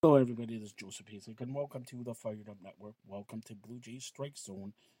Hello, everybody. This is Joseph Hasek, and welcome to the Fired Up Network. Welcome to Blue Jays Strike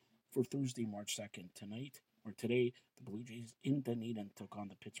Zone for Thursday, March 2nd. Today, the Blue Jays in Dunedin took on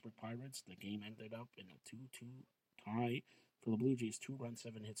the Pittsburgh Pirates. The game ended up in a 2-2 tie for the Blue Jays. 2 runs,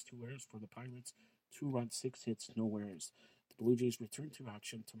 7 hits, 2 errors. For the Pirates, 2 runs, 6 hits, no errors. The Blue Jays return to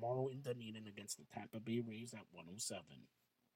action tomorrow in Dunedin against the Tampa Bay Rays at 107.